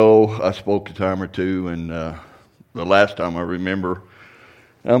I spoke a time or two, and the last time I remember,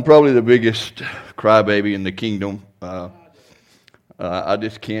 I'm probably the biggest crybaby in the kingdom. I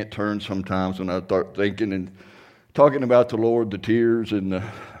just can't turn sometimes when I start thinking and talking about the Lord, the tears and the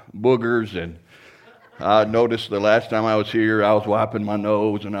boogers. And I noticed the last time I was here, I was wiping my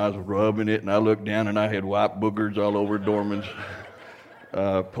nose and I was rubbing it, and I looked down and I had white boogers all over Dorman's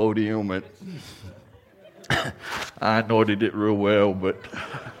podium. And I anointed it real well, but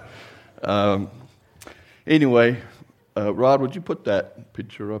anyway, Rod, would you put that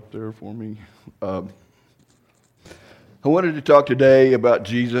picture up there for me? I wanted to talk today about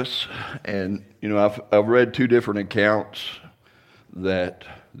Jesus, and I've read two different accounts that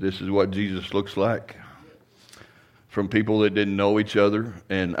this is what Jesus looks like from people that didn't know each other.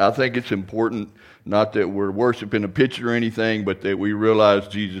 And I think it's important, not that we're worshiping a picture or anything, but that we realize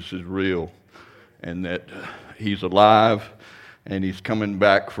Jesus is real and that he's alive and he's coming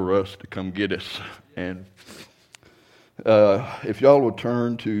back for us to come get us. And if y'all will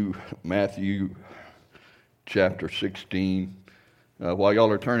turn to Matthew chapter 16. While y'all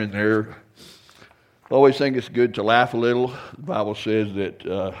are turning there, I always think it's good to laugh a little. The Bible says that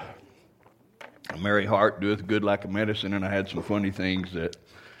a merry heart doeth good like a medicine, and I had some funny things that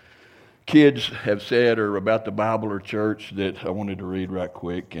kids have said or about the Bible or church that I wanted to read right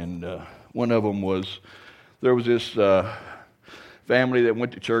quick. And one of them was, there was this family that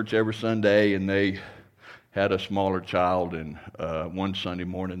went to church every Sunday, and they had a smaller child, and one Sunday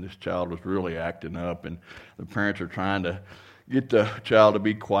morning this child was really acting up, and the parents are trying to get the child to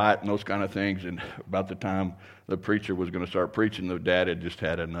be quiet and those kind of things. And about the time the preacher was going to start preaching, the dad had just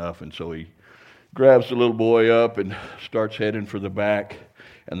had enough, and so he grabs the little boy up and starts heading for the back.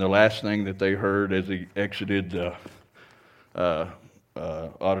 And the last thing that they heard as he exited the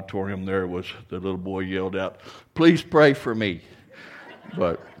auditorium there was the little boy yelled out, "Please pray for me."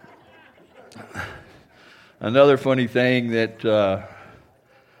 But another funny thing that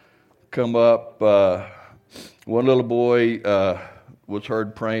come up, one little boy was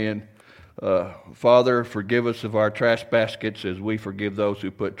heard praying, "Father, forgive us of our trash baskets as we forgive those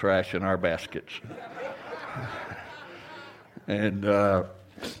who put trash in our baskets." And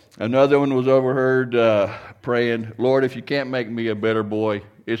another one was overheard praying, "Lord, if you can't make me a better boy,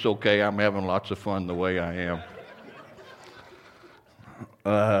 it's okay. I'm having lots of fun the way I am."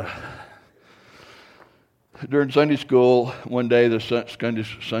 During Sunday school, one day the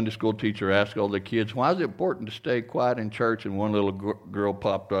Sunday school teacher asked all the kids, "Why is it important to stay quiet in church?" And one little girl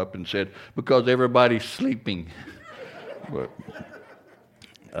popped up and said, "Because everybody's sleeping." But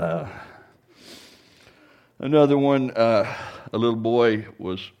another one, a little boy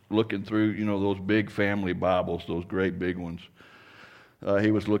was looking through, those big family Bibles, those great big ones. He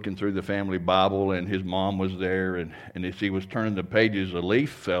was looking through the family Bible, and his mom was there, and as he was turning the pages, a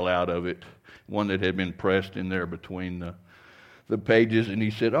leaf fell out of it, one that had been pressed in there between the pages, and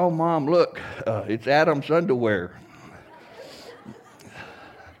he said, "Oh, Mom, look, it's Adam's underwear."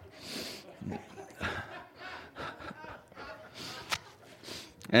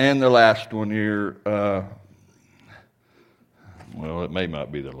 And the last one here, well, it may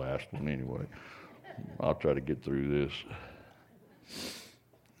not be the last one anyway. I'll try to get through this.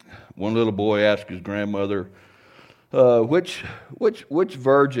 One little boy asked his grandmother, which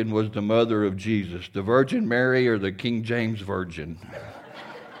virgin was the mother of Jesus, the Virgin Mary or the King James Virgin?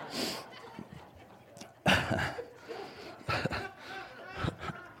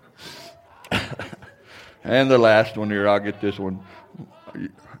 And the last one here, I'll get this one.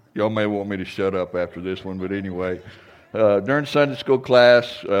 Y'all may want me to shut up after this one, but anyway. During Sunday school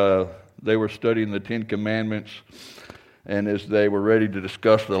class, they were studying the Ten Commandments, and as they were ready to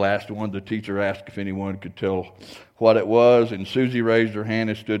discuss the last one, the teacher asked if anyone could tell what it was, and Susie raised her hand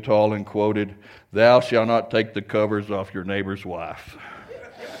and stood tall and quoted, "Thou shalt not take the covers off your neighbor's wife."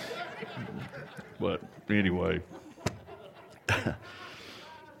 But anyway,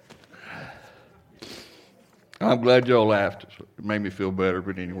 I'm glad y'all laughed. It made me feel better,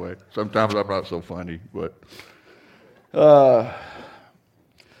 but anyway, sometimes I'm not so funny. But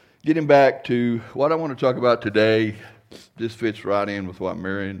getting back to what I want to talk about today, this fits right in with what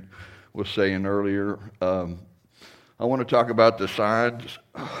Marion was saying earlier. I want to talk about the signs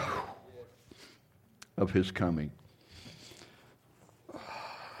of his coming.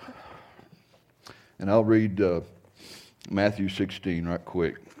 And I'll read Matthew 16 right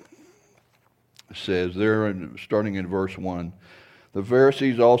quick. It says there, starting in verse 1, "The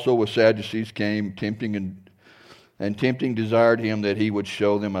Pharisees also with Sadducees came, tempting desired him that he would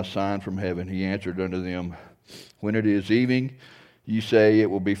show them a sign from heaven. He answered unto them, When it is evening, You say it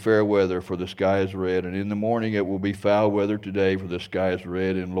will be fair weather, for the sky is red, and in the morning it will be foul weather today, for the sky is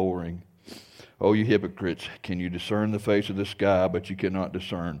red and lowering. O you hypocrites, can you discern the face of the sky, but you cannot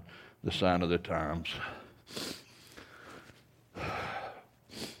discern the sign of the times?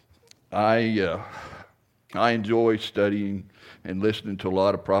 I enjoy studying and listening to a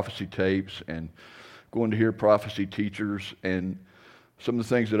lot of prophecy tapes and going to hear prophecy teachers. And some of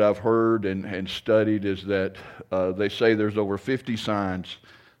the things that I've heard and studied is that they say there's over 50 signs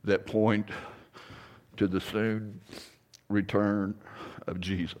that point to the soon return of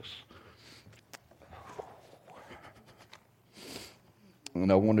Jesus.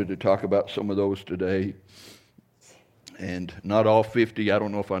 And I wanted to talk about some of those today. And not all 50, I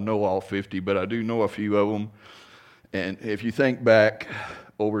don't know if I know all 50, but I do know a few of them. And if you think back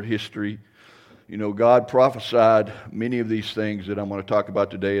over history, you know, God prophesied many of these things that I'm going to talk about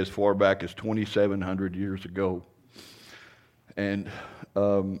today as far back as 2,700 years ago. And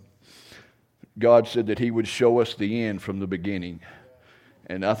God said that He would show us the end from the beginning.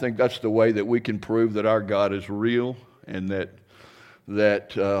 And I think that's the way that we can prove that our God is real and that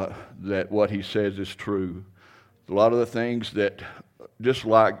what He says is true. A lot of the things that, just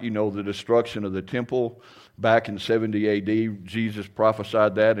like, you know, the destruction of the temple back in 70 AD, Jesus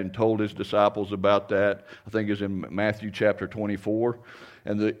prophesied that and told His disciples about that. I think it's in Matthew chapter 24.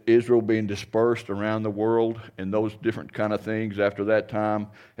 And the Israel being dispersed around the world and those different kind of things after that time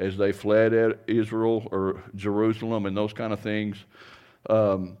as they fled Israel or Jerusalem and those kind of things.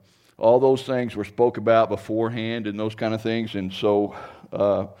 All those things were spoke about beforehand and those kind of things. And so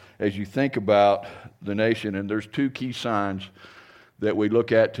as you think about the nation, and there's two key signs that we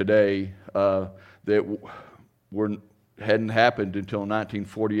look at today that hadn't happened until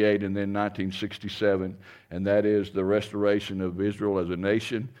 1948 and then 1967, and that is the restoration of Israel as a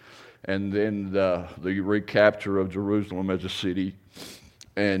nation and then the recapture of Jerusalem as a city.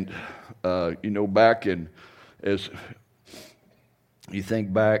 And, you know, back in, as you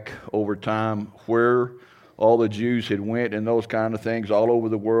think back over time, where all the Jews had went and those kind of things all over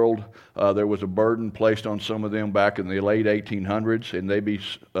the world, there was a burden placed on some of them back in the late 1800s, and they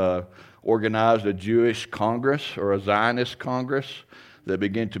organized a Jewish Congress or a Zionist Congress that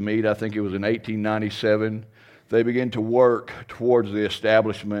began to meet, I think it was in 1897. They began to work towards the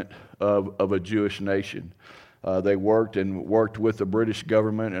establishment of a Jewish nation. They worked with the British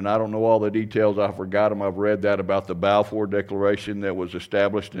government, and I don't know all the details. I forgot them. I've read that about the Balfour Declaration that was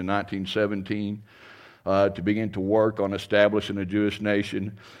established in 1917 to begin to work on establishing a Jewish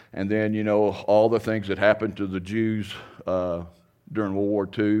nation. And then, you know, all the things that happened to the Jews during World War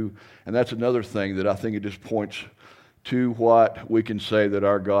II. And that's another thing that I think it just points to what we can say that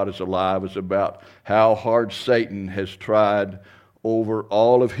our God is alive. It's about how hard Satan has tried over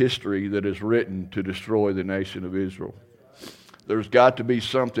all of history that is written to destroy the nation of Israel. There's got to be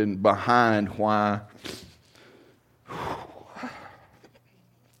something behind why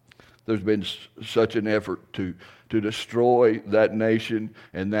there's been such an effort to destroy that nation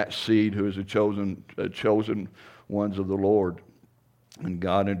and that seed who is the chosen ones of the Lord and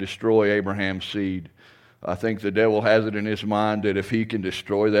God, and destroy Abraham's seed. I think the devil has it in his mind that if he can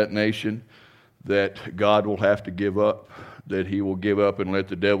destroy that nation, that God will have to give up, that He will give up and let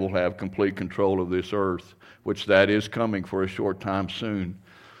the devil have complete control of this earth, which that is coming for a short time soon.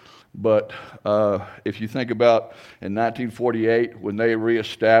 But if you think about in 1948, when they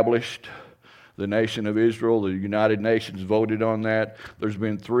reestablished the nation of Israel, the United Nations voted on that. There's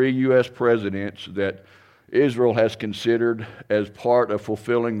been 3 U.S. presidents that Israel has considered as part of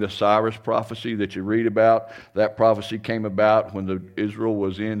fulfilling the Cyrus prophecy that you read about. That prophecy came about when Israel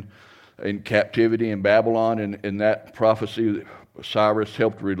was in captivity in Babylon, and that prophecy, Cyrus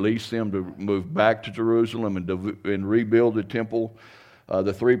helped release them to move back to Jerusalem and rebuild the temple.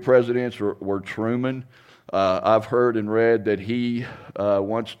 The 3 presidents were Truman. I've heard and read that he,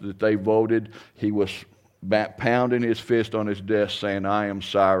 once that they voted, he was pounding his fist on his desk saying, "I am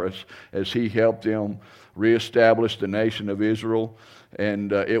Cyrus," as he helped them reestablish the nation of Israel.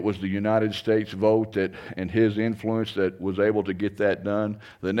 And it was the United States vote and his influence that was able to get that done.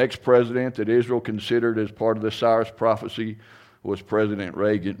 The next president that Israel considered as part of the Cyrus prophecy was President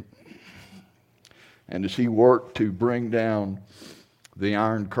Reagan. And as he worked to bring down the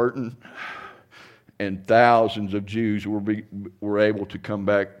Iron Curtain, and thousands of Jews were able to come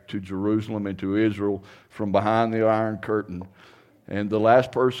back to Jerusalem and to Israel from behind the Iron Curtain. And the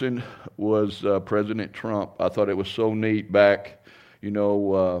last person was President Trump. I thought it was so neat back, you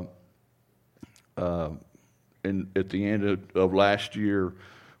know, at the end of last year,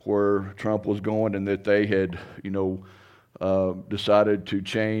 where Trump was going, and that they had, you know, decided to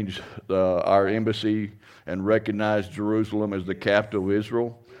change our embassy and recognize Jerusalem as the capital of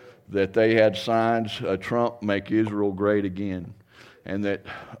Israel, that they had signs, Trump, make Israel great again. And that,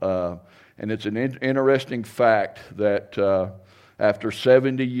 and it's an interesting fact that after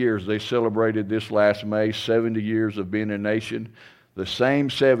 70 years, they celebrated this last May, 70 years of being a nation. The same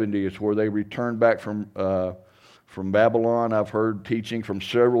 70 is where they returned back from Babylon. I've heard teaching from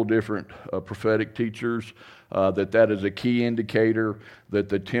several different prophetic teachers that is a key indicator that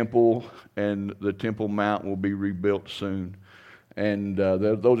the temple and the Temple Mount will be rebuilt soon. And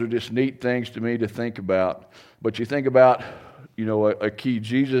those are just neat things to me to think about. But you think about, a key.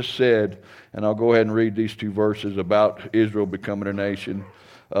 Jesus said, and I'll go ahead and read these two verses about Israel becoming a nation.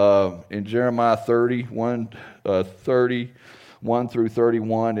 In Jeremiah 31 through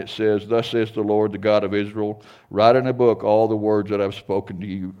 31, it says, "Thus says the Lord, the God of Israel, write in a book all the words that I've spoken to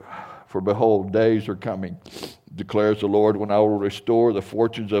you. For behold, days are coming, declares the Lord, when I will restore the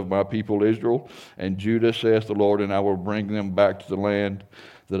fortunes of my people Israel and Judah, saith the Lord, and I will bring them back to the land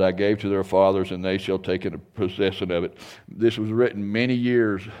that I gave to their fathers, and they shall take possession of it." This was written many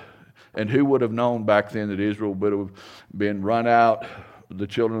years, and who would have known back then that Israel would have been run out, the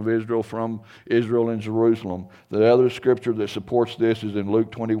children of Israel, from Israel and Jerusalem? The other scripture that supports this is in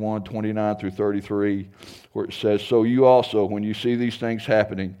Luke 21, 29 through 33, where it says, "So you also, when you see these things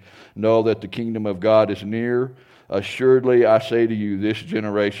happening, know that the kingdom of God is near. Assuredly, I say to you, this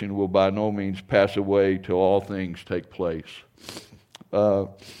generation will by no means pass away till all things take place."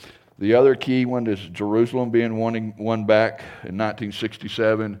 The other key one is Jerusalem being won back in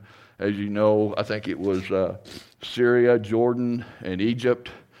 1967. As you know, I think it was Syria, Jordan, and Egypt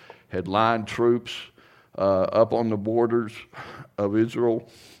had lined troops up on the borders of Israel.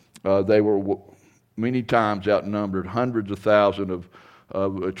 They were many times outnumbered. Hundreds of thousands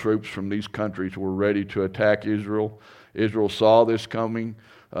of troops from these countries were ready to attack Israel. Israel saw this coming.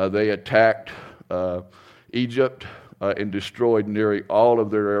 They attacked Egypt and destroyed nearly all of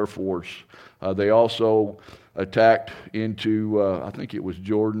their air force. They also attacked into, I think it was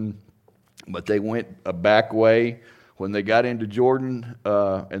Jordan, but they went a back way. When they got into Jordan,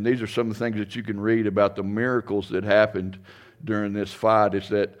 and these are some of the things that you can read about the miracles that happened during this fight, is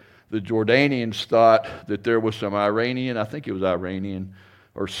that the Jordanians thought that there was some Iranian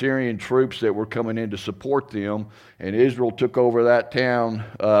or Syrian troops that were coming in to support them, and Israel took over that town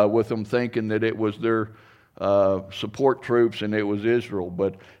with them thinking that it was their support troops and it was Israel.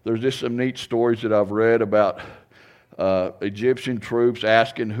 But there's just some neat stories that I've read about Egyptian troops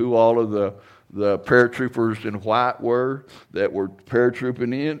asking who all of the paratroopers in white were that were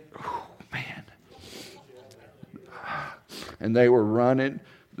paratrooping in. Oh, man. And they were running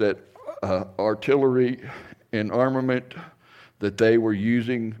that artillery and armament that they were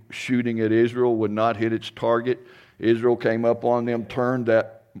using shooting at Israel would not hit its target. Israel came up on them, turned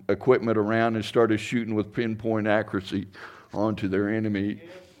that equipment around, and started shooting with pinpoint accuracy onto their enemy.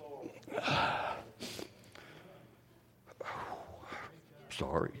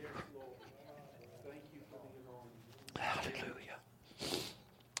 Sorry. Hallelujah.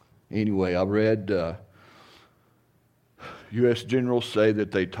 Anyway, I read U.S. generals say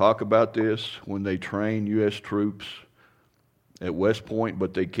that they talk about this when they train U.S. troops at West Point,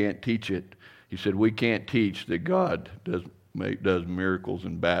 but they can't teach it. He said, we can't teach that God does miracles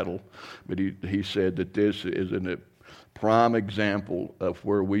in battle, but he said that this is a prime example of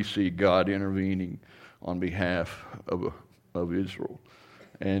where we see God intervening on behalf of Israel.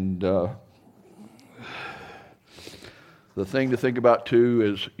 And the thing to think about too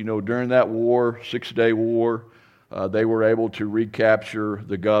is, during that war, 6-day war, they were able to recapture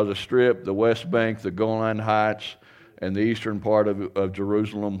the Gaza Strip, the West Bank, the Golan Heights, and the eastern part of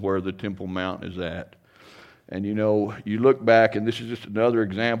Jerusalem where the Temple Mount is at. And you look back, and this is just another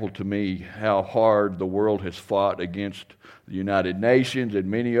example to me how hard the world has fought against the United Nations, and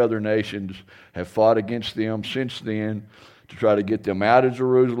many other nations have fought against them since then to try to get them out of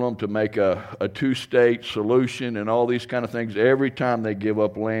Jerusalem, to make a two-state solution and all these kind of things. Every time they give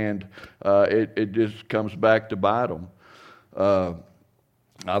up land, it just comes back to bite them.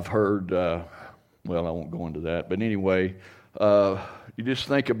 I've heard, I won't go into that, but anyway, you just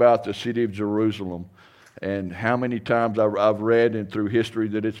think about the city of Jerusalem and how many times I've read and through history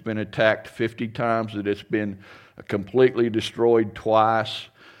that it's been attacked 50 times, that it's been completely destroyed twice,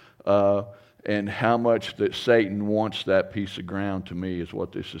 and how much that Satan wants that piece of ground, to me, is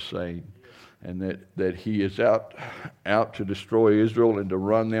what this is saying. And that he is out to destroy Israel and to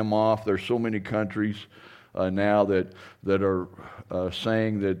run them off. There's so many countries now that are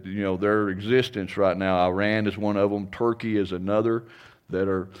saying that their existence right now. Iran is one of them. Turkey is another.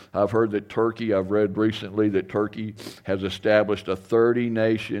 I've heard that Turkey, I've read recently that Turkey has established a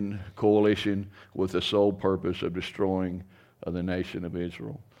 30-nation coalition with the sole purpose of destroying the nation of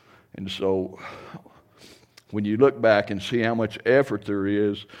Israel. And so when you look back and see how much effort there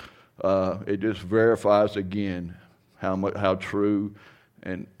is, it just verifies again how true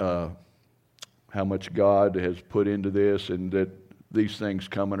and how much God has put into this, and that these things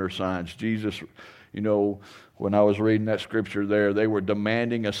coming are signs. Jesus, when I was reading that scripture there, they were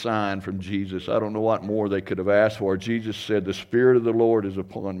demanding a sign from Jesus. I don't know what more they could have asked for. Jesus said, "The Spirit of the Lord is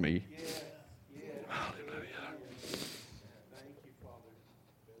upon me." Yes. Yes. Hallelujah. Thank you, Father.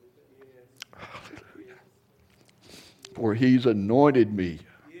 Yes. Hallelujah. For He's anointed me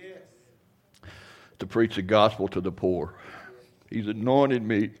Yes. to preach the gospel to the poor. He's anointed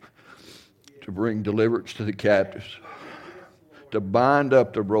me to bring deliverance to the captives, to bind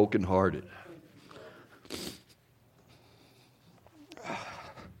up the brokenhearted.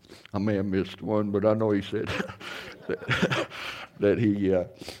 I may have missed one, but I know he said that he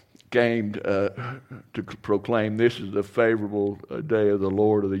came to proclaim this is the favorable day of the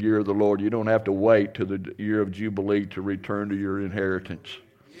Lord, or the year of the Lord. You don't have to wait till the year of Jubilee to return to your inheritance.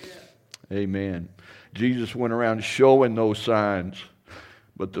 Yeah. Amen. Jesus went around showing those signs,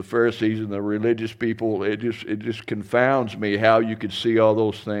 but the Pharisees and the religious people, it just confounds me how you could see all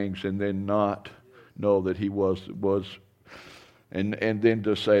those things and then not know that he was and then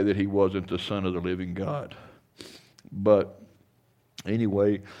to say that he wasn't the Son of the living God. But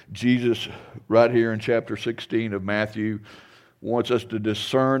anyway, Jesus, right here in chapter 16 of Matthew, wants us to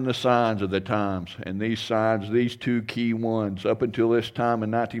discern the signs of the times. And these signs, these two key ones, up until this time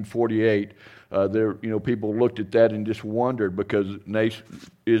in 1948, people looked at that and just wondered, because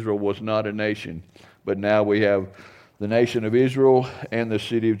Israel was not a nation. But now we have the nation of Israel and the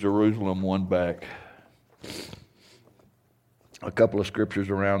city of Jerusalem won back. A couple of scriptures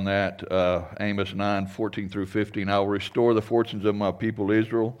around that. Amos 9:14 through 15. I will restore the fortunes of my people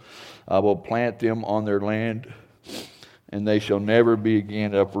Israel. I will plant them on their land, and they shall never be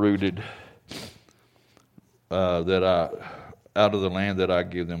again uprooted out of the land that I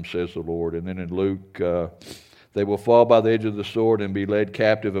give them, says the Lord. And then in Luke, they will fall by the edge of the sword and be led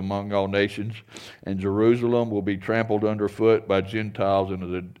captive among all nations, and Jerusalem will be trampled underfoot by Gentiles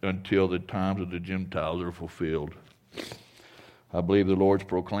until the times of the Gentiles are fulfilled. I believe the Lord's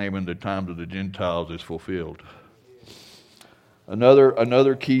proclaiming the times of the Gentiles is fulfilled.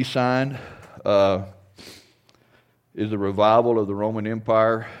 Another key sign is the revival of the Roman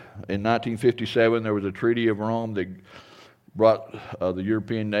Empire. In 1957, there was a Treaty of Rome that brought the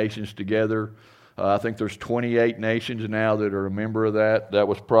European nations together. I think there's 28 nations now that are a member of that. That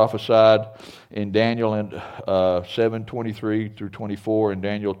was prophesied in Daniel 7:23 through 24 and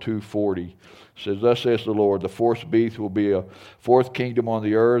Daniel 2:40. It says, "Thus says the Lord, the fourth beast will be a fourth kingdom on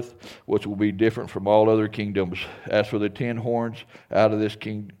the earth, which will be different from all other kingdoms. As for the 10 horns, out of this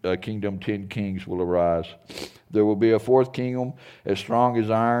kingdom 10 kings will arise. There will be a fourth kingdom as strong as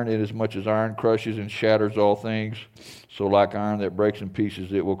iron, inasmuch as iron crushes and shatters all things. So like iron that breaks in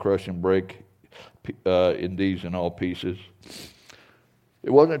pieces, it will crush and break in these in all pieces." It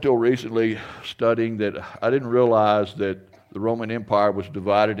wasn't until recently studying that I didn't realize that the Roman Empire was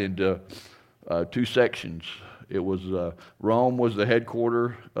divided into two sections. It was Rome was the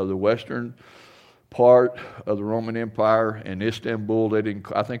headquarters of the western part of the Roman Empire, and Istanbul,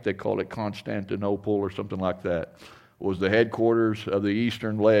 I think they called it Constantinople or something like that, was the headquarters of the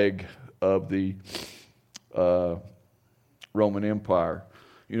eastern leg of the Roman Empire.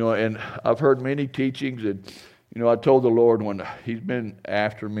 And I've heard many teachings, and I told the Lord when He's been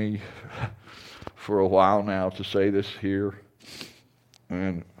after me for a while now to say this here,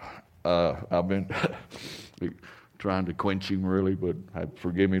 and I've been trying to quench Him really, but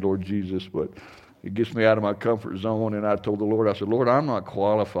forgive me, Lord Jesus, but it gets me out of my comfort zone. And I told the Lord, I said, "Lord, I'm not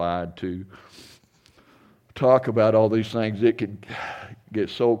qualified to talk about all these things. It could get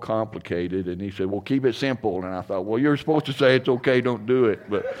so complicated." And He said, "Well, keep it simple." And I thought, well, you're supposed to say it's okay, don't do it.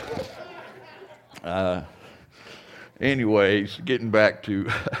 But anyways, getting back to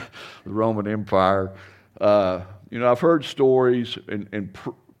the Roman Empire, I've heard stories and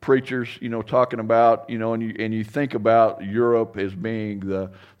preachers, talking about, and you think about Europe as being the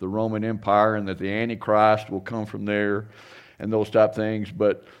Roman Empire, and that the Antichrist will come from there, and those type things.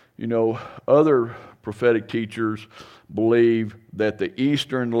 But other prophetic teachers believe that the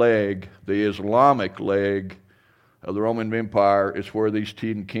eastern leg, the Islamic leg of the Roman Empire, is where these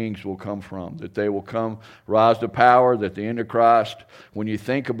 10 kings will come from. That they will rise to power. That the Antichrist, when you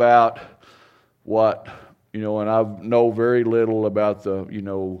think about what, and I know very little about the,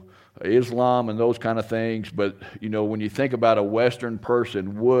 Islam and those kind of things. But, when you think about a Western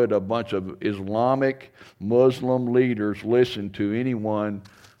person, would a bunch of Islamic Muslim leaders listen to anyone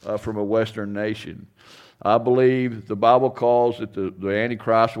from a Western nation? I believe the Bible calls that the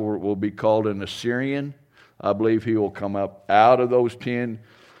Antichrist will be called an Assyrian. I believe he will come up out of those 10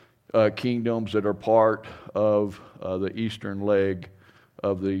 kingdoms that are part of the eastern leg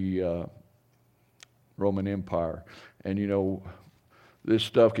of the Roman Empire. And this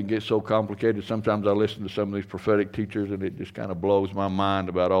stuff can get so complicated. Sometimes I listen to some of these prophetic teachers and it just kind of blows my mind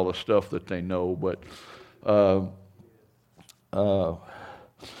about all the stuff that they know. But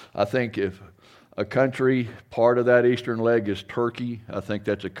I think if a country, part of that eastern leg is Turkey, I think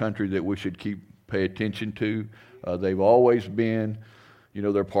that's a country that we should pay attention to. They've always been,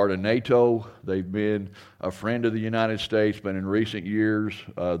 they're part of NATO. They've been a friend of the United States, but in recent years,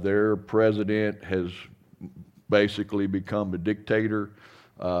 their president has basically become a dictator.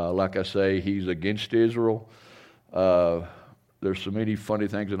 Like I say, he's against Israel. There's so many funny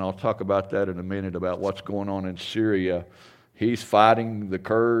things, and I'll talk about that in a minute, about what's going on in Syria. He's fighting the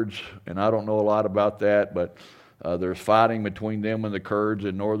Kurds, and I don't know a lot about that, but there's fighting between them and the Kurds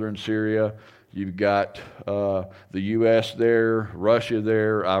in northern Syria. You've got the U.S. there, Russia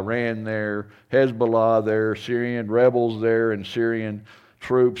there, Iran there, Hezbollah there, Syrian rebels there, and Syrian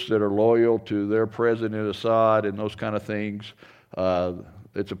troops that are loyal to their president Assad and those kind of things.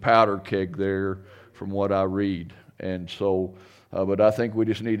 It's a powder keg there from what I read. And so, but I think we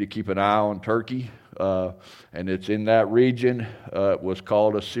just need to keep an eye on Turkey. And it's in that region. It was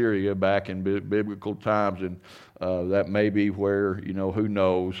called Assyria back in biblical times, and that may be where, who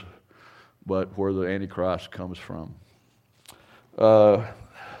knows, but where the Antichrist comes from.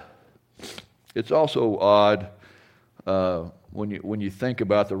 It's also odd when you think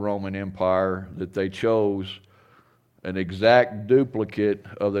about the Roman Empire that they chose an exact duplicate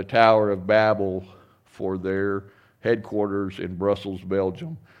of the Tower of Babel for their headquarters in Brussels,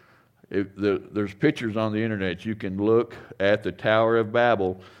 Belgium. There's pictures on the internet. You can look at the Tower of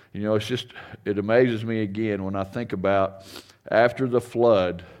Babel. It amazes me again when I think about after the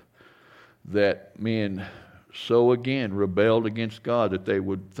flood that men so again rebelled against God that they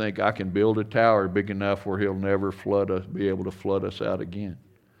would think, I can build a tower big enough where he'll never be able to flood us out again.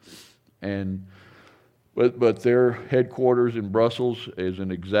 But their headquarters in Brussels is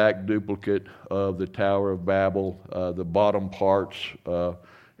an exact duplicate of the Tower of Babel. The bottom parts,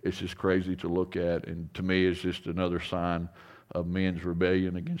 it's just crazy to look at, and to me it's just another sign of men's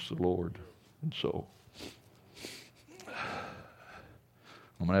rebellion against the Lord. And so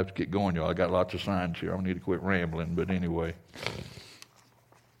I'm going to have to get going, y'all. I got lots of signs here. I need to quit rambling, but anyway.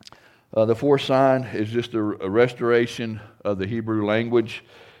 The fourth sign is just a restoration of the Hebrew language.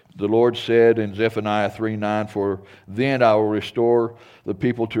 The Lord said in Zephaniah 3:9, "For then I will restore the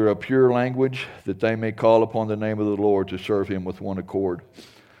people to a pure language, that they may call upon the name of the Lord to serve him with one accord."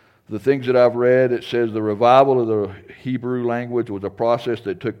 The things that I've read, it says the revival of the Hebrew language was a process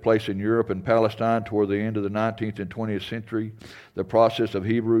that took place in Europe and Palestine toward the end of the 19th and 20th century. The process of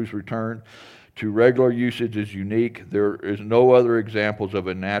Hebrew's return to regular usage is unique. There is no other examples of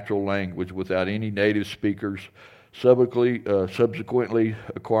a natural language without any native speakers, subsequently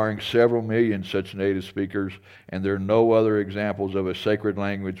acquiring several million such native speakers, and there are no other examples of a sacred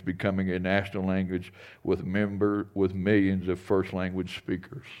language becoming a national language with millions of first language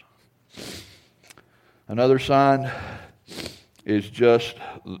speakers. Another sign is just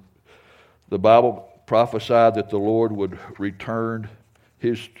the Bible prophesied that the Lord would return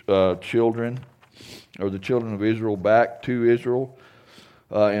his children, or the children of Israel, back to Israel.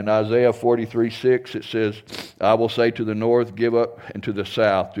 In Isaiah 43:6 it says, "I will say to the north, give up, and to the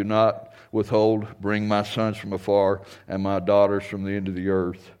south, do not withhold, bring my sons from afar and my daughters from the end of the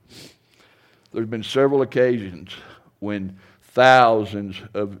earth." There's been several occasions when thousands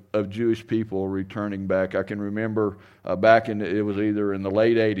of Jewish people returning back. I can remember it was either in the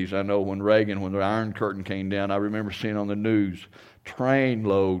late 80s, I know when the Iron Curtain came down, I remember seeing on the news train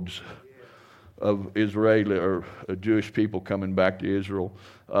loads of Israeli or Jewish people coming back to Israel.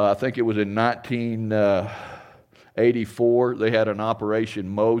 I think it was in 1984, they had an Operation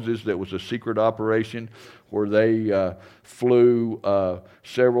Moses that was a secret operation where they flew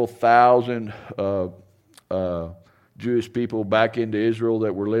several thousand Jewish people back into Israel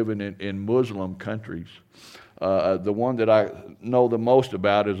that were living in Muslim countries. The one that I know the most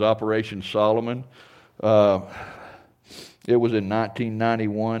about is Operation Solomon. It was in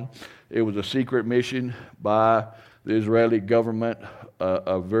 1991. It was a secret mission by the Israeli government.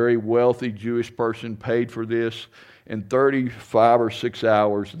 A very wealthy Jewish person paid for this. In 35 or 6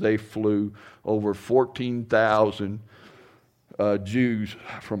 hours, they flew over 14,000 Jews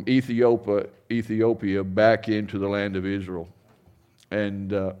from Ethiopia back into the land of Israel.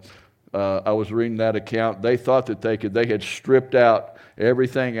 And I was reading that account. They thought that they had stripped out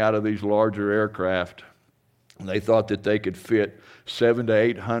everything out of these larger aircraft. And they thought that they could fit 700 to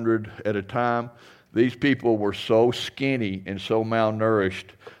 800 at a time. These people were so skinny and so malnourished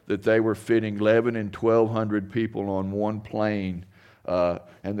that they were fitting 11 and 1,200 people on one plane. And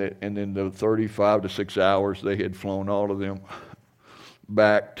then the 35 to 6 hours, they had flown all of them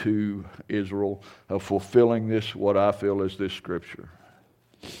back to Israel, fulfilling this, what I feel is this scripture.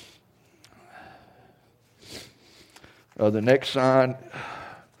 The next sign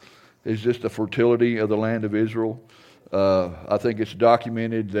is just the fertility of the land of Israel. I think it's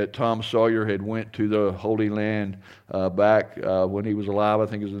documented that Tom Sawyer had went to the Holy Land back when he was alive. I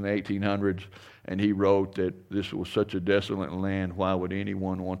think it was in the 1800s. And he wrote that this was such a desolate land. Why would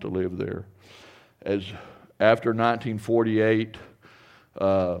anyone want to live there? As after 1948,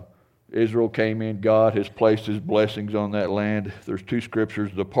 Israel came in. God has placed His blessings on that land. There's two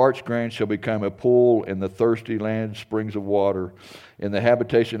scriptures. The parched ground shall become a pool, and the thirsty land springs of water. In the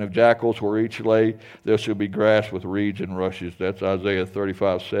habitation of jackals where each lay, there shall be grass with reeds and rushes. That's Isaiah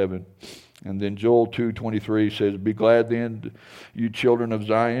 35:7. And then Joel 2:23 says, be glad then, you children of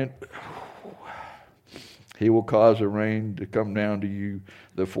Zion. He will cause the rain to come down to you,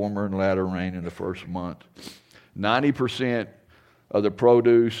 the former and latter rain in the first month. 90% of the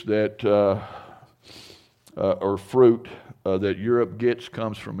produce that or fruit that Europe gets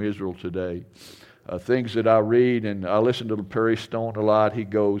comes from Israel today. Things that I read, and I listen to Perry Stone a lot. He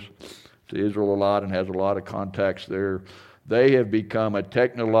goes to Israel a lot and has a lot of contacts there. They have become a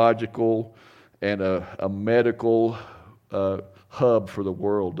technological and a medical hub for the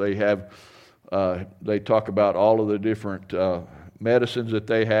world. They talk about all of the different medicines that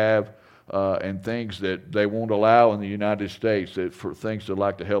they have and things that they won't allow in the United States, that for things that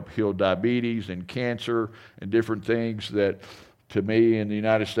like to help heal diabetes and cancer and different things that, to me, in the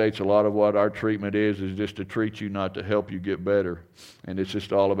United States, a lot of what our treatment is just to treat you, not to help you get better. And it's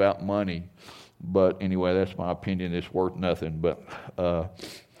just all about money. But anyway, that's my opinion. It's worth nothing. But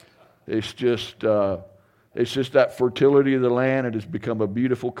it's just that fertility of the land. It has become a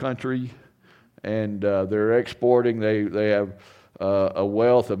beautiful country. And they're exporting. They have a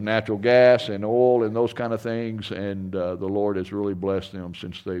wealth of natural gas and oil and those kind of things. And the Lord has really blessed them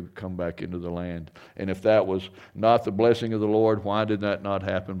since they've come back into the land. And if that was not the blessing of the Lord, why did that not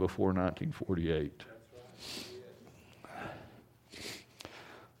happen before 1948?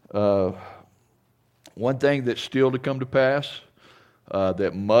 One thing that's still to come to pass,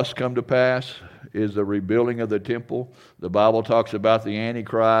 that must come to pass, is the rebuilding of the temple. The Bible talks about the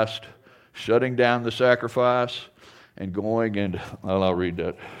Antichrist shutting down the sacrifice and going, and I'll read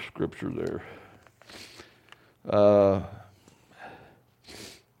that scripture there.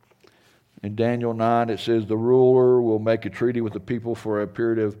 In Daniel 9 it says, the ruler will make a treaty with the people for a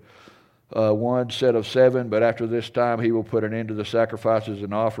period of one set of 7, but after this time he will put an end to the sacrifices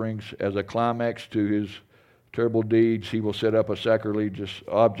and offerings. As a climax to his terrible deeds, he will set up a sacrilegious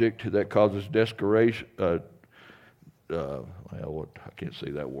object that causes desecration. I can't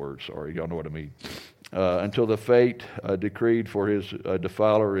say that word, sorry, y'all know what I mean. Until the fate decreed for his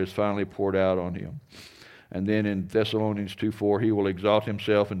defiler is finally poured out on him. And then in Thessalonians 2:4, he will exalt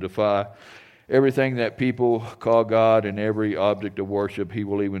himself and defy everything that people call God, and every object of worship he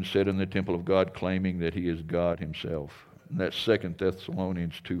will even sit in the temple of God, claiming that he is God himself. And that's 2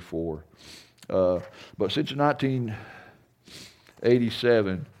 Thessalonians 2:4. But since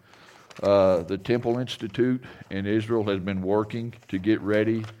 1987, the Temple Institute in Israel has been working to get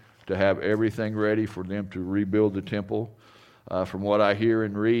ready, to have everything ready for them to rebuild the temple. From what I hear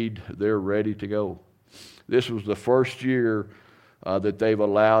and read, they're ready to go. This was the first year that they've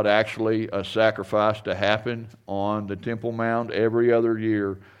allowed actually a sacrifice to happen on the Temple Mount. Every other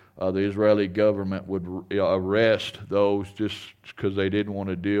year, the Israeli government would arrest those just because they didn't want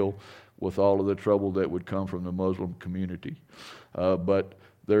to deal with all of the trouble that would come from the Muslim community. But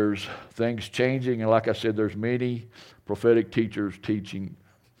there's things changing, and like I said, there's many prophetic teachers teaching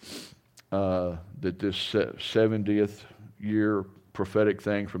that this 70th year prophetic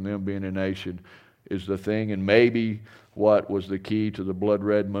thing from them being a nation is the thing, and maybe what was the key to the blood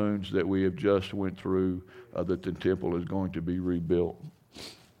red moons that we have just went through, that the temple is going to be rebuilt.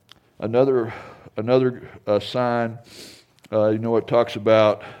 Another sign, it talks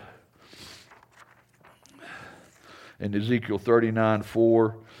about in Ezekiel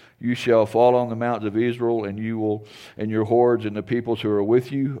 39:4, you shall fall on the mountains of Israel, and you will, and your hordes and the peoples who are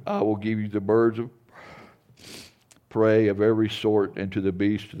with you, I will give you the birds of prey of every sort, and to the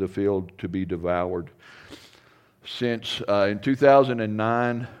beasts of the field to be devoured. Since in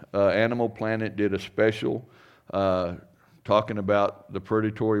 2009, Animal Planet did a special talking about the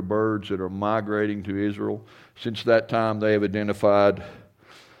predatory birds that are migrating to Israel. Since that time, they have identified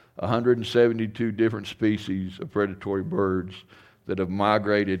 172 different species of predatory birds that have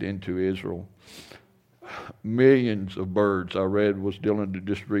migrated into Israel. Millions of birds, I read, was Dylan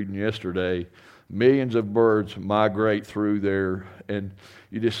just reading yesterday, millions of birds migrate through there. And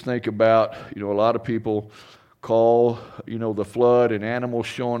you just think about, a lot of people call, the flood and animals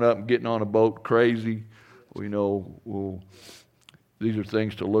showing up and getting on a boat crazy. Well, these are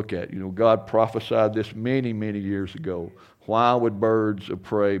things to look at. God prophesied this many, many years ago. Why would birds of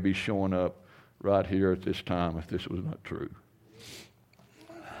prey be showing up right here at this time if this was not true?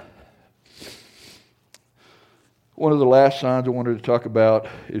 One of the last signs I wanted to talk about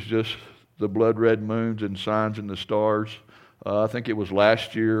is just the blood red moons and signs in the stars. I think it was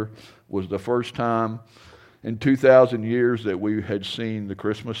last year was the first time in 2,000 years that we had seen the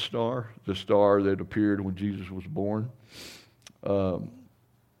Christmas star, the star that appeared when Jesus was born. And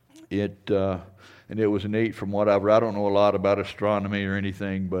it was neat from what I've read. I don't know a lot about astronomy or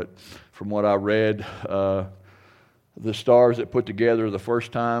anything, but from what I read, the stars that put together the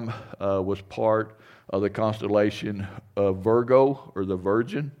first time was part of the constellation of Virgo, or the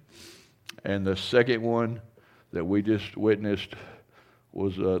Virgin. And the second one that we just witnessed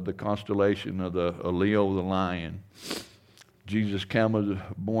was the constellation of the Leo, the Lion. Jesus came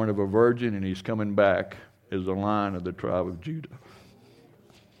born of a virgin, and he's coming back as the Lion of the tribe of Judah.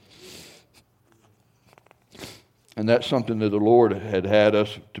 And that's something that the Lord had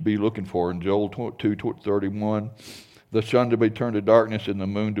us to be looking for. In Joel 2:31, the sun to be turned to darkness and the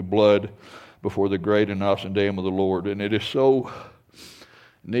moon to blood before the great and awesome day of the Lord. And it is so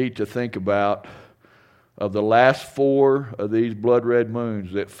neat to think about of the last 4 of these blood red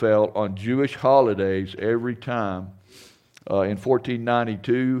moons that fell on Jewish holidays every time. In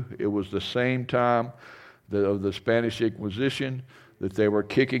 1492, it was the same time of the Spanish Inquisition that they were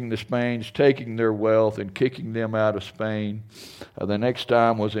kicking the Spaniards, taking their wealth and kicking them out of Spain. The next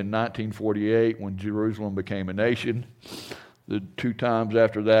time was in 1948 when Jerusalem became a nation. The 2 times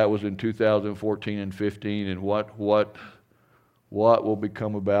after that was in 2014 and 15. And what will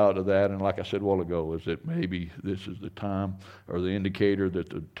become about of that? And like I said a while ago, is that maybe this is the time or the indicator that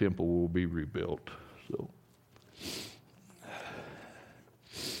the temple will be rebuilt. So.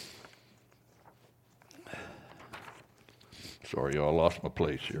 Sorry, y'all, I lost my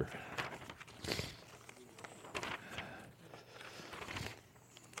place here.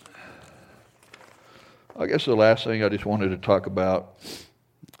 I guess the last thing I just wanted to talk about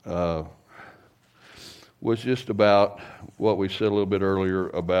was just about what we said a little bit earlier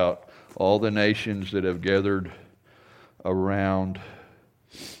about all the nations that have gathered around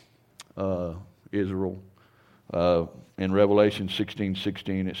Israel. In Revelation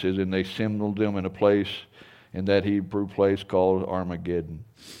 16:16, it says, "And they assembled them in a place, in that Hebrew place called Armageddon."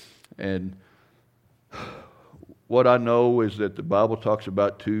 And what I know is that the Bible talks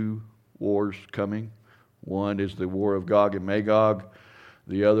about 2 wars coming. One is the war of Gog and Magog.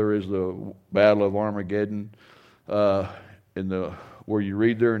 The other is the battle of Armageddon. Where you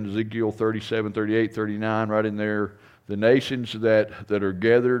read there in Ezekiel 37, 38, 39, right in there, the nations that are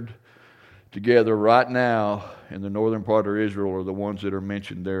gathered together right now in the northern part of Israel are the ones that are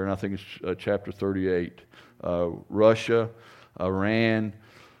mentioned there. And I think it's chapter 38. Russia, Iran,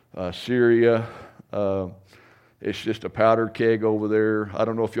 Syria. It's just a powder keg over there. I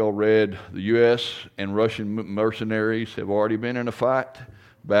don't know if y'all read, the U.S. and Russian mercenaries have already been in a fight.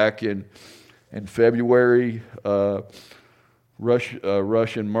 Back in February,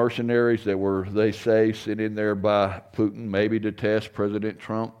 Russian mercenaries that were, they say, sent in there by Putin, maybe to test President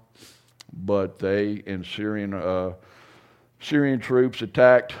Trump. But they, in Syrian troops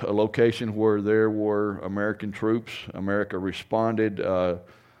attacked a location where there were American troops. America responded.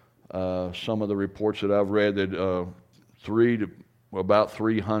 Some of the reports that I've read that about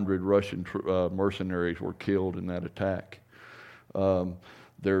 300 Russian mercenaries were killed in that attack.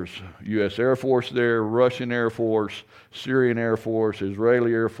 There's U.S. Air Force there, Russian Air Force, Syrian Air Force,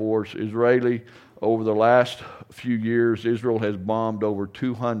 Israeli Air Force. Over the last few years, Israel has bombed over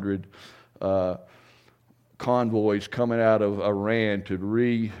 200 convoys coming out of Iran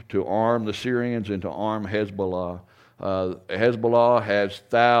to arm the Syrians and to arm Hezbollah. Hezbollah has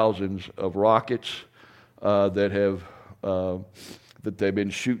thousands of rockets that they've been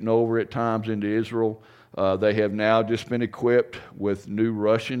shooting over at times into Israel. They have now just been equipped with new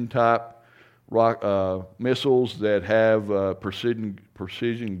Russian type missiles that have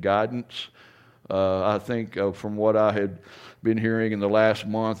precision guidance. I think from what I had been hearing in the last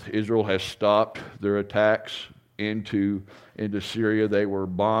month, Israel has stopped their attacks into Syria. They were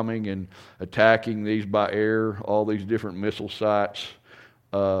bombing and attacking these by air, all these different missile sites.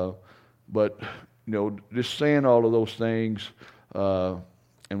 But just saying all of those things,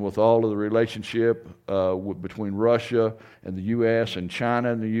 and with all of the relationship between Russia and the U.S. and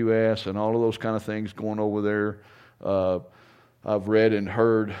China and the U.S. and all of those kind of things going over there, I've read and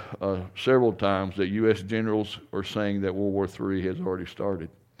heard several times that U.S. generals are saying that World War III has already started.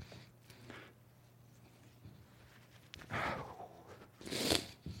 Hallelujah.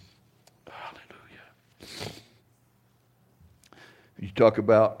 You talk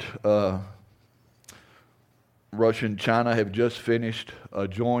about Russia and China have just finished a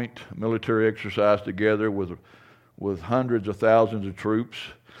joint military exercise together with hundreds of thousands of troops.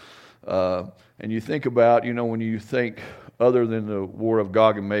 And you think about, when you think other than the war of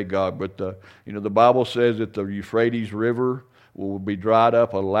Gog and Magog, but the Bible says that the Euphrates River will be dried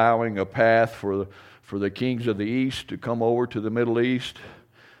up, allowing a path for the kings of the East to come over to the Middle East.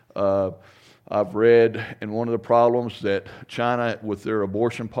 I've read in one of the problems that China, with their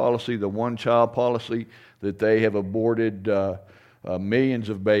abortion policy, the one-child policy, that they have aborted millions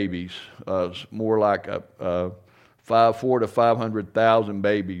of babies, more like 400,000 to 500,000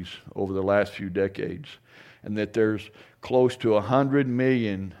 babies over the last few decades, and that there's close to 100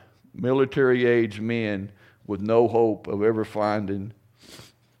 million military-age men with no hope of ever finding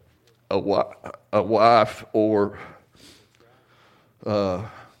a wife or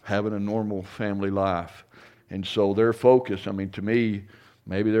having a normal family life. And so their focus, to me,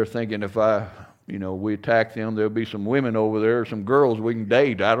 maybe they're thinking if we attack them, there'll be some women over there, some girls we can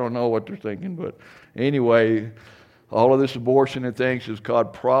date. I don't know what they're thinking, but anyway, all of this abortion and things has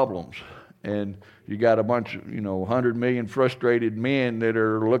caused problems. And you got a bunch of, 100 million frustrated men that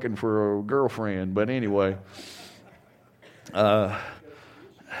are looking for a girlfriend. But anyway, as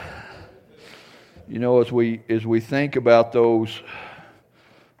we think about those,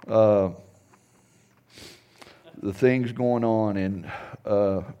 the things going on and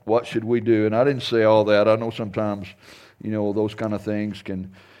what should we do? And I didn't say all that. I know sometimes, those kind of things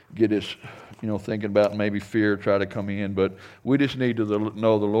can get us, thinking about maybe fear try to come in. But we just need to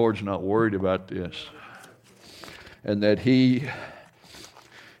know the Lord's not worried about this. And that He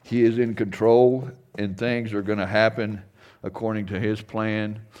is in control and things are going to happen according to His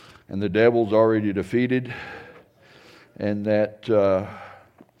plan. And the devil's already defeated. And that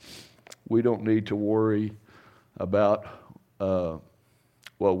we don't need to worry about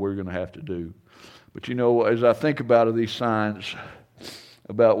what we're going to have to do. But as I think about these signs,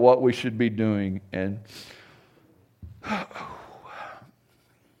 about what we should be doing, and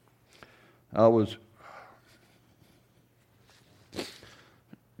I was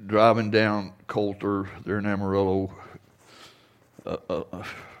driving down Coulter there in Amarillo a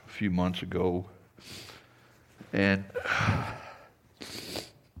few months ago, and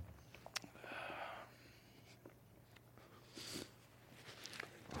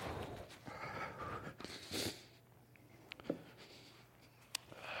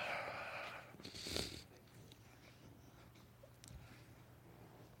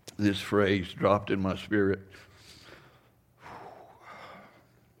this phrase dropped in my spirit.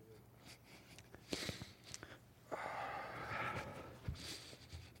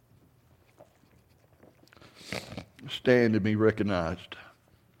 Stand and be recognized.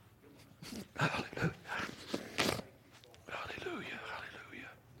 Hallelujah. Hallelujah.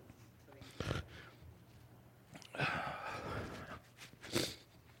 Hallelujah.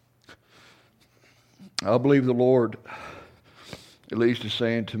 I believe the Lord at least is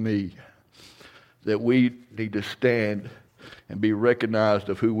saying to me that we need to stand and be recognized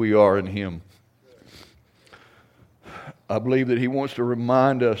of who we are in Him. I believe that He wants to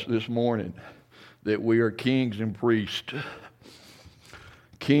remind us this morning that we are kings and priests.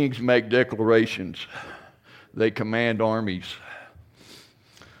 Kings make declarations. They command armies.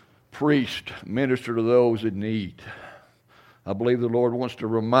 Priests minister to those in need. I believe the Lord wants to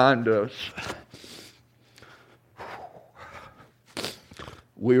remind us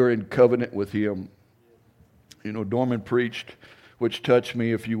we are in covenant with Him. Dorman preached, which touched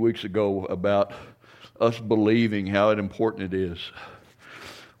me a few weeks ago, about us believing how important it is.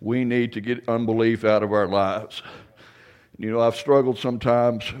 We need to get unbelief out of our lives. I've struggled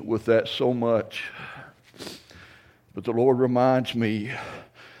sometimes with that so much. But the Lord reminds me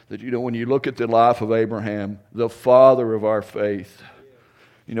that, when you look at the life of Abraham, the father of our faith,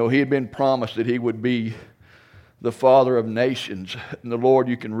 he had been promised that he would be the father of nations. And the Lord,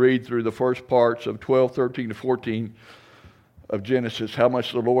 you can read through the first parts of 12, 13 to 14 of Genesis, how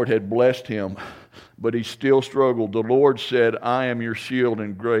much the Lord had blessed him, but he still struggled. The Lord said, I am your shield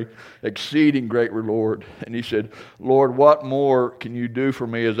and great, exceeding great reward. And he said, Lord, what more can you do for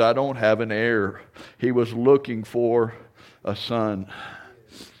me as I don't have an heir? He was looking for a son.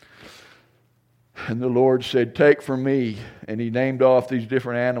 And the Lord said, take from me. And he named off these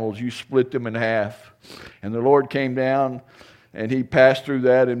different animals. You split them in half. And the Lord came down and he passed through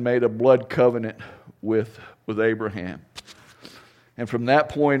that and made a blood covenant with Abraham. And from that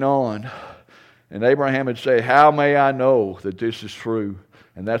point on, and Abraham would say, how may I know that this is true?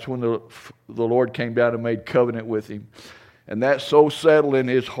 And that's when the Lord came down and made covenant with him. And that so settled in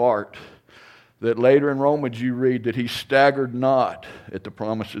his heart that later in Romans you read that he staggered not at the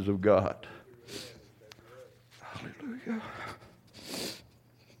promises of God. Hallelujah.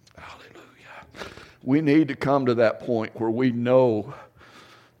 Hallelujah. We need to come to that point where we know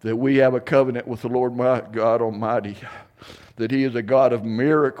that we have a covenant with the Lord God Almighty, that he is a God of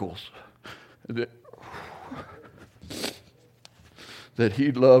miracles, that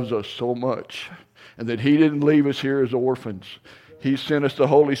he loves us so much, and that he didn't leave us here as orphans. He sent us the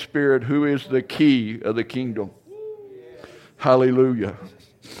Holy Spirit, who is the key of the kingdom. Hallelujah.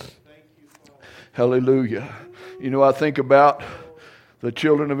 Hallelujah. You know, I think about the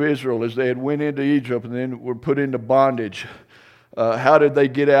children of Israel as they had went into Egypt and then were put into bondage. How did they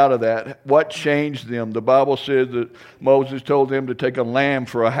get out of that? What changed them? The Bible says that Moses told them to take a lamb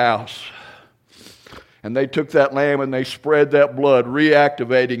for a house. And they took that lamb and they spread that blood,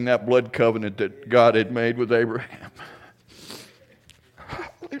 reactivating that blood covenant that God had made with Abraham.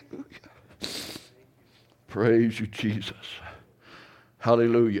 Hallelujah. Praise you, Jesus.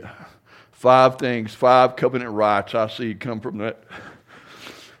 Hallelujah. 5 things, 5 covenant rights I see come from that,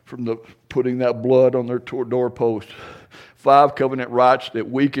 from the putting that blood on their doorpost. 5 covenant rights that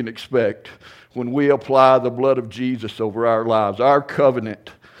we can expect when we apply the blood of Jesus over our lives. Our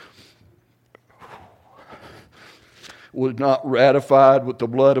covenant was not ratified with the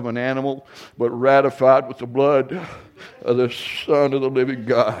blood of an animal, but ratified with the blood of the Son of the living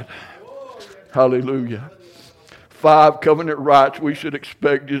God. Hallelujah. 5 covenant rights we should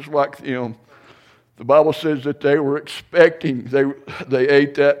expect just like them. The Bible says that they were expecting, they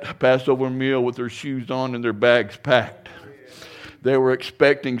ate that Passover meal with their shoes on and their bags packed. They were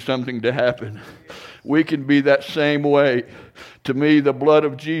expecting something to happen. We can be that same way. To me, the blood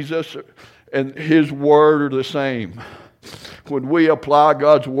of Jesus and his word are the same. When we apply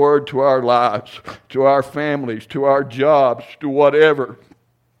God's word to our lives, to our families, to our jobs, to whatever,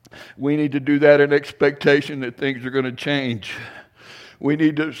 we need to do that in expectation that things are going to change. We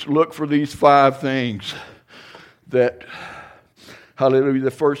need to look for these 5 things that, hallelujah, the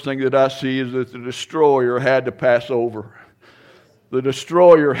first thing that I see is that the destroyer had to pass over. The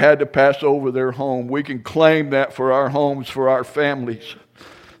destroyer had to pass over their home. We can claim that for our homes, for our families.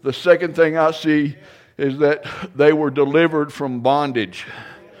 The second thing I see is that they were delivered from bondage.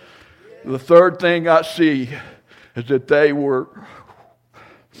 The third thing I see is that they were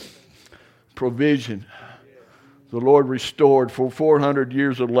provision. The Lord restored for 400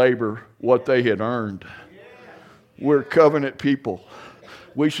 years of labor what they had earned. We're covenant people.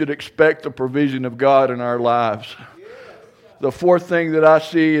 We should expect the provision of God in our lives. The fourth thing that I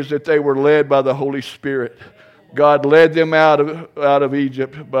see is that they were led by the Holy Spirit. God led them out of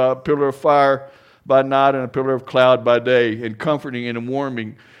Egypt by a pillar of fire by night and a pillar of cloud by day, and comforting and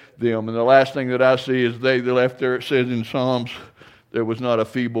warming them. And the last thing that I see is they left there, it says in Psalms, there was not a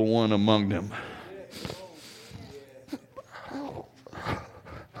feeble one among them.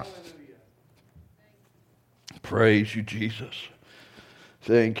 Praise you, Jesus.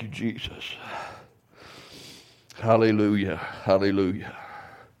 Thank you, Jesus. Hallelujah. Hallelujah.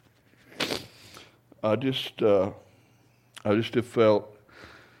 I just have felt,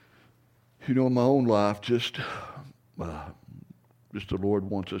 in my own life, just the Lord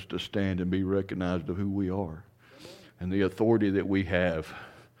wants us to stand and be recognized of who we are and the authority that we have.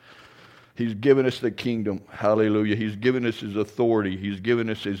 He's given us the kingdom. Hallelujah. He's given us his authority. He's given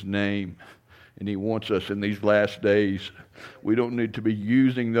us his name. And he wants us in these last days. We don't need to be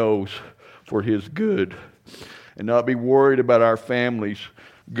using those for his good and not be worried about our families.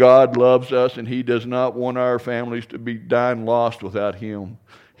 God loves us, and he does not want our families to be dying lost without him.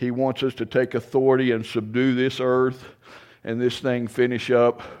 He wants us to take authority and subdue this earth and this thing finish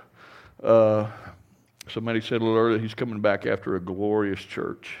up. Somebody said a little earlier, he's coming back after a glorious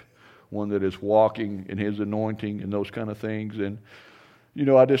church, one that is walking in his anointing and those kind of things. And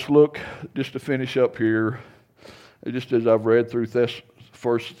I just look, just to finish up here, just as I've read through 1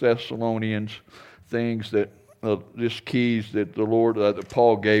 Thessalonians, things that, just keys that the Lord, that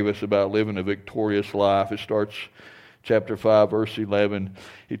Paul gave us about living a victorious life. It starts chapter 5, verse 11,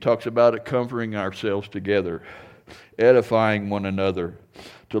 he talks about it comforting ourselves together, edifying one another,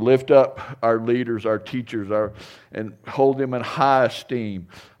 to lift up our leaders, our teachers, and hold them in high esteem,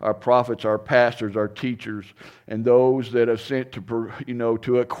 our prophets, our pastors, our teachers, and those that have sent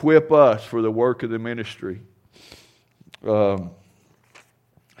to equip us for the work of the ministry.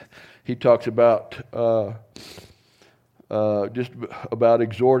 He talks about just about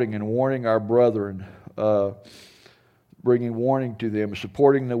exhorting and warning our brethren, bringing warning to them,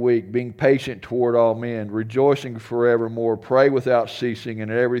 supporting the weak, being patient toward all men, rejoicing forevermore, pray without ceasing, and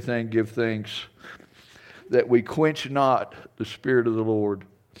in everything give thanks, that we quench not the Spirit of the Lord,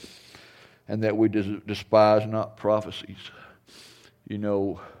 and that we despise not prophecies. You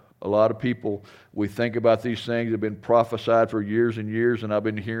know, a lot of people, we think about these things that have been prophesied for years and years, and I've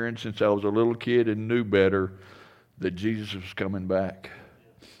been hearing since I was a little kid and knew better that Jesus was coming back.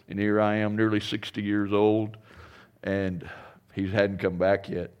 And here I am, nearly 60 years old, and he hadn't come back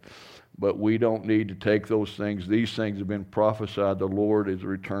yet. But we don't need to take those things. These things have been prophesied. The Lord is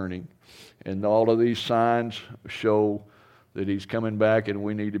returning. And all of these signs show that he's coming back, and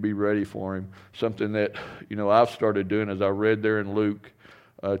we need to be ready for him. Something that, I've started doing as I read there in Luke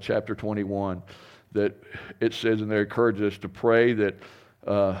chapter 21, that it says in there, encourages us to pray that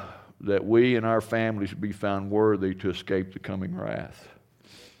we and our families be found worthy to escape the coming wrath.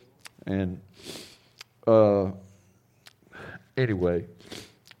 And anyway,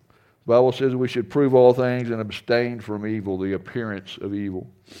 the Bible says we should prove all things and abstain from evil, the appearance of evil,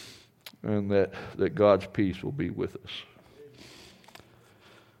 and that God's peace will be with us.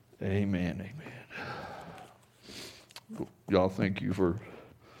 Amen, amen. Y'all, thank you for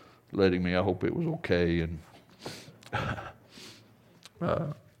letting me. I hope it was okay, and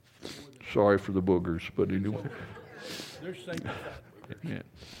sorry for the boogers, but anyway. They're safe. Amen.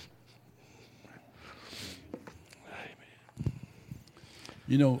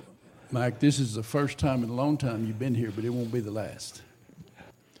 You know, Mike, this is the first time in a long time you've been here, but it won't be the last.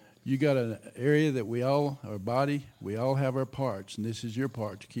 You got an area that our body, we all have our parts, and this is your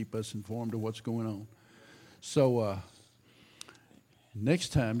part to keep us informed of what's going on. So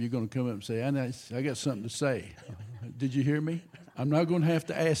next time you're going to come up and say, I got something to say. Did you hear me? I'm not going to have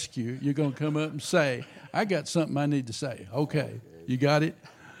to ask you. You're going to come up and say, I got something I need to say. Okay, you got it?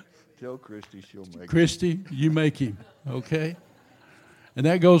 Tell Christy she'll make Christy, you make him, okay? And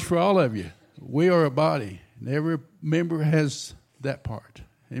that goes for all of you. We are a body, and every member has that part.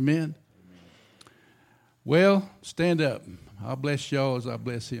 Amen? Well, stand up. I'll bless y'all as I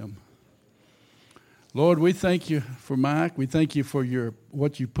bless him. Lord, we thank you for Mike. We thank you for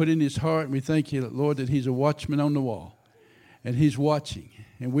what you put in his heart. And we thank you, Lord, that he's a watchman on the wall, and he's watching.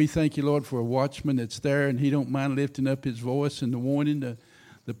 And we thank you, Lord, for a watchman that's there, and he don't mind lifting up his voice and warning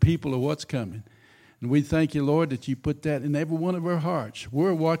the people of what's coming. And we thank you, Lord, that you put that in every one of our hearts.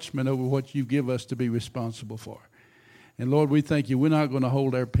 We're a watchman over what you give us to be responsible for. And, Lord, we thank you. We're not going to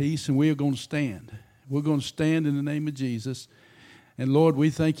hold our peace, and we are going to stand. We're going to stand in the name of Jesus. And, Lord, we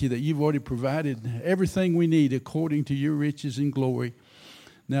thank you that you've already provided everything we need according to your riches and glory.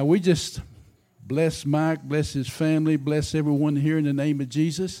 Now, we just bless Mike, bless his family, bless everyone here in the name of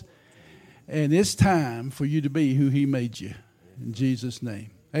Jesus. And it's time for you to be who he made you. In Jesus'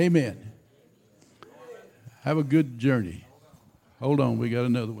 name. Amen. Have a good journey. Hold on, we got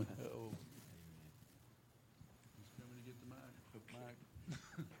another one.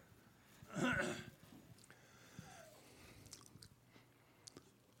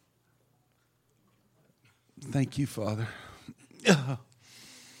 Thank you, Father.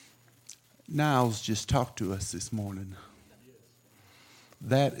 Niles just talked to us this morning.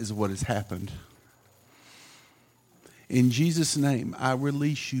 That is what has happened. In Jesus' name, I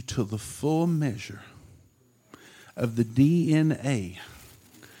release you to the full measure of the DNA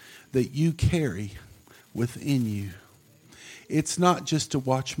that you carry within you. It's not just a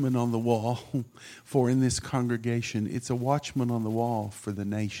watchman on the wall for in this congregation. It's a watchman on the wall for the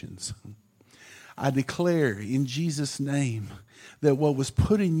nations. I declare in Jesus' name that what was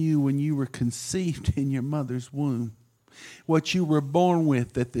put in you when you were conceived in your mother's womb, what you were born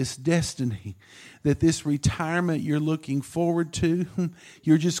with, that this destiny, that this retirement you're looking forward to,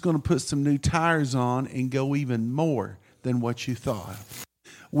 you're just going to put some new tires on and go even more than what you thought.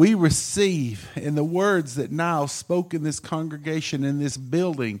 We receive in the words that Niles spoke in this congregation, in this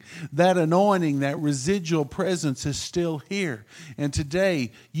building, that anointing, that residual presence is still here. And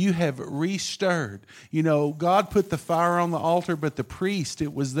today you have restirred. You know, God put the fire on the altar, but the priest,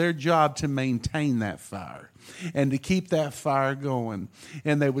 it was their job to maintain that fire. and to keep that fire going.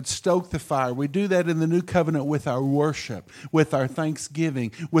 And they would stoke the fire. We do that in the new covenant with our worship, with our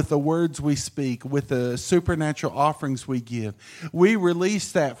thanksgiving, with the words we speak, with the supernatural offerings we give. We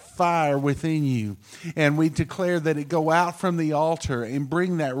release that fire within you, and we declare that it go out from the altar and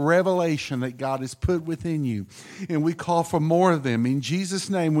bring that revelation that God has put within you. And we call for more of them. In Jesus'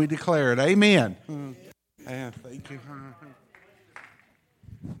 name we declare it. Amen. Thank you.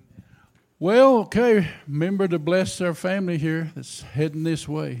 Well, okay. Remember to bless our family here that's heading this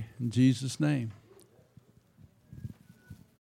way. In Jesus' name.